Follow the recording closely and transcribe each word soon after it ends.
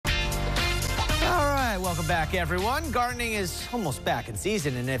right, welcome back, everyone. Gardening is almost back in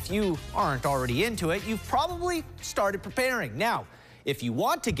season, and if you aren't already into it, you've probably started preparing. Now, if you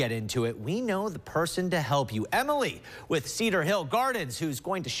want to get into it, we know the person to help you. Emily with Cedar Hill Gardens, who's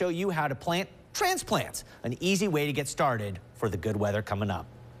going to show you how to plant transplants, an easy way to get started for the good weather coming up.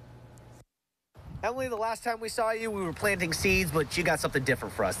 Emily, the last time we saw you, we were planting seeds, but you got something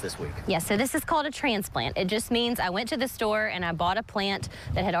different for us this week. Yeah, so this is called a transplant. It just means I went to the store and I bought a plant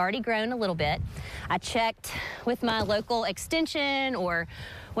that had already grown a little bit. I checked with my local extension or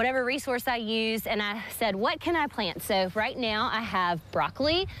whatever resource I use, and I said, what can I plant? So right now I have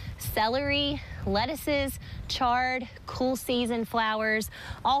broccoli, celery, lettuces, chard, cool season flowers,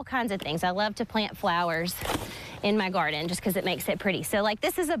 all kinds of things. I love to plant flowers in my garden just because it makes it pretty. So like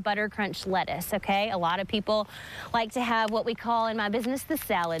this is a butter crunch lettuce, okay? A lot of people like to have what we call in my business the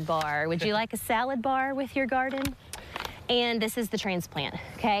salad bar. Would you like a salad bar with your garden? And this is the transplant,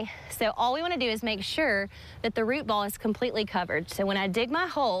 okay? So all we want to do is make sure that the root ball is completely covered. So when I dig my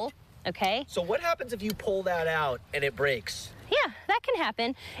hole, okay? So what happens if you pull that out and it breaks? Yeah, that can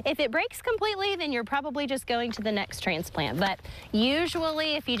happen. If it breaks completely, then you're probably just going to the next transplant. But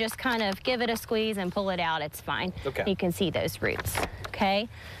usually if you just kind of give it a squeeze and pull it out, it's fine. Okay. You can see those roots, okay?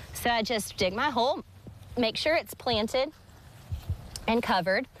 So I just dig my hole, make sure it's planted and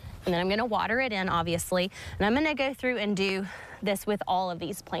covered, and then I'm gonna water it in, obviously. And I'm gonna go through and do this with all of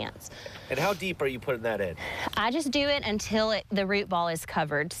these plants. And how deep are you putting that in? I just do it until the root ball is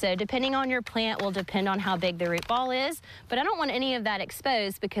covered. So depending on your plant will depend on how big the root ball is, but I don't want any of that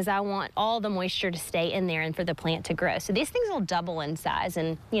exposed because I want all the moisture to stay in there and for the plant to grow. So these things will double in size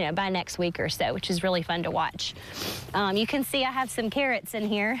and by next week or so, which is really fun to watch. You can see I have some carrots in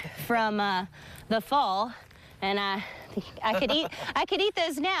here from the fall, and I could eat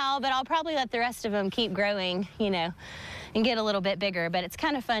those now, but I'll probably let the rest of them keep growing, and get a little bit bigger. But it's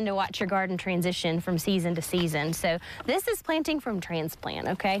kind of fun to watch your garden transition from season to season. So this is planting from transplant,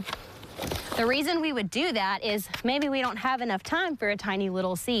 okay? The reason we would do that is maybe we don't have enough time for a tiny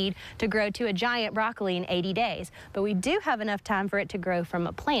little seed to grow to a giant broccoli in 80 days, but we do have enough time for it to grow from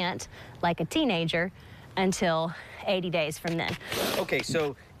a plant, like a teenager, until 80 days from then. Okay,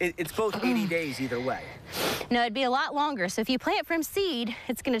 so it's both 80 days either way. No, it'd be a lot longer. So if you plant from seed,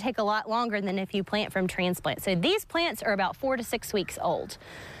 it's going to take a lot longer than if you plant from transplant. So these plants are about 4 to 6 weeks old.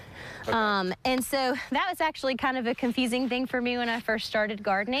 Okay. And so that was actually kind of a confusing thing for me when I first started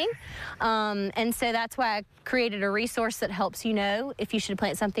gardening. And so that's why I created a resource that helps you know if you should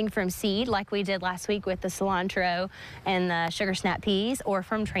plant something from seed, like we did last week with the cilantro and the sugar snap peas, or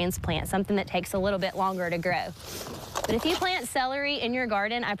from transplant, something that takes a little bit longer to grow. But if you plant celery in your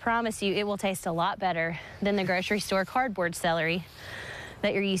garden, I promise you it will taste a lot better than the grocery store cardboard celery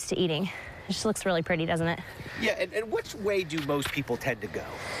that you're used to eating. It just looks really pretty, doesn't it? Yeah, and which way do most people tend to go?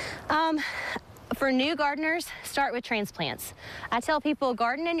 For new gardeners, start with transplants. I tell people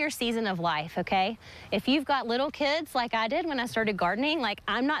garden in your season of life, okay? If you've got little kids like I did when I started gardening, like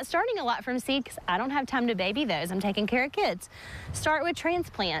I'm not starting a lot from seed because I don't have time to baby those. I'm taking care of kids. Start with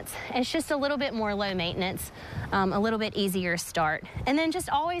transplants. It's just a little bit more low maintenance, a little bit easier start. And then just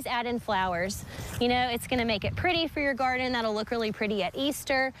always add in flowers. It's gonna make it pretty for your garden. That'll look really pretty at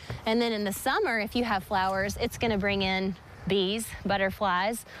Easter. And then in the summer, if you have flowers, it's gonna bring in bees,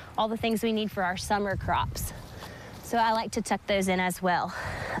 butterflies, all the things we need for our summer crops. So I like to tuck those in as well. So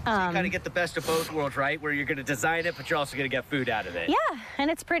you kind of get the best of both worlds, right? Where you're going to design it, but you're also going to get food out of it. Yeah,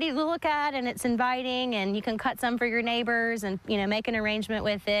 and it's pretty to look at, and it's inviting, and you can cut some for your neighbors and, make an arrangement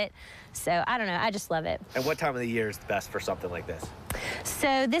with it. So I don't know, I just love it. And what time of the year is best for something like this?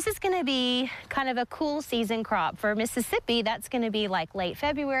 So this is going to be kind of a cool season crop. For Mississippi, that's going to be like late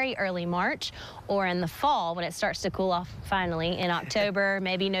February, early March, or in the fall when it starts to cool off finally in October,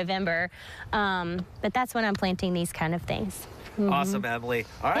 maybe November. But that's when I'm planting these kind of things. Awesome, Emily.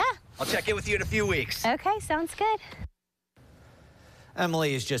 All right, yeah. I'll check in with you in a few weeks. Okay, sounds good.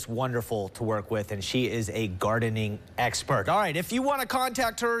 Emily is just wonderful to work with, and she is a gardening expert. All right, if you want to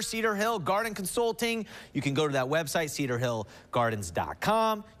contact her, Cedar Hill Garden Consulting, you can go to that website,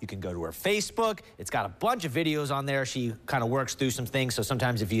 cedarhillgardens.com. You can go to her Facebook. It's got a bunch of videos on there. She kind of works through some things, so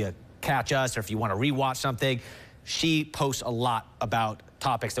sometimes if you catch us or if you want to rewatch something, she posts a lot about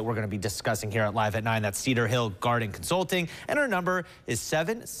topics that we're going to be discussing here at Live at 9. That's Cedar Hill Garden Consulting, and her number is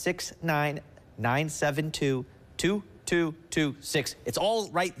 769-972-2226. It's all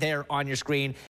right there on your screen.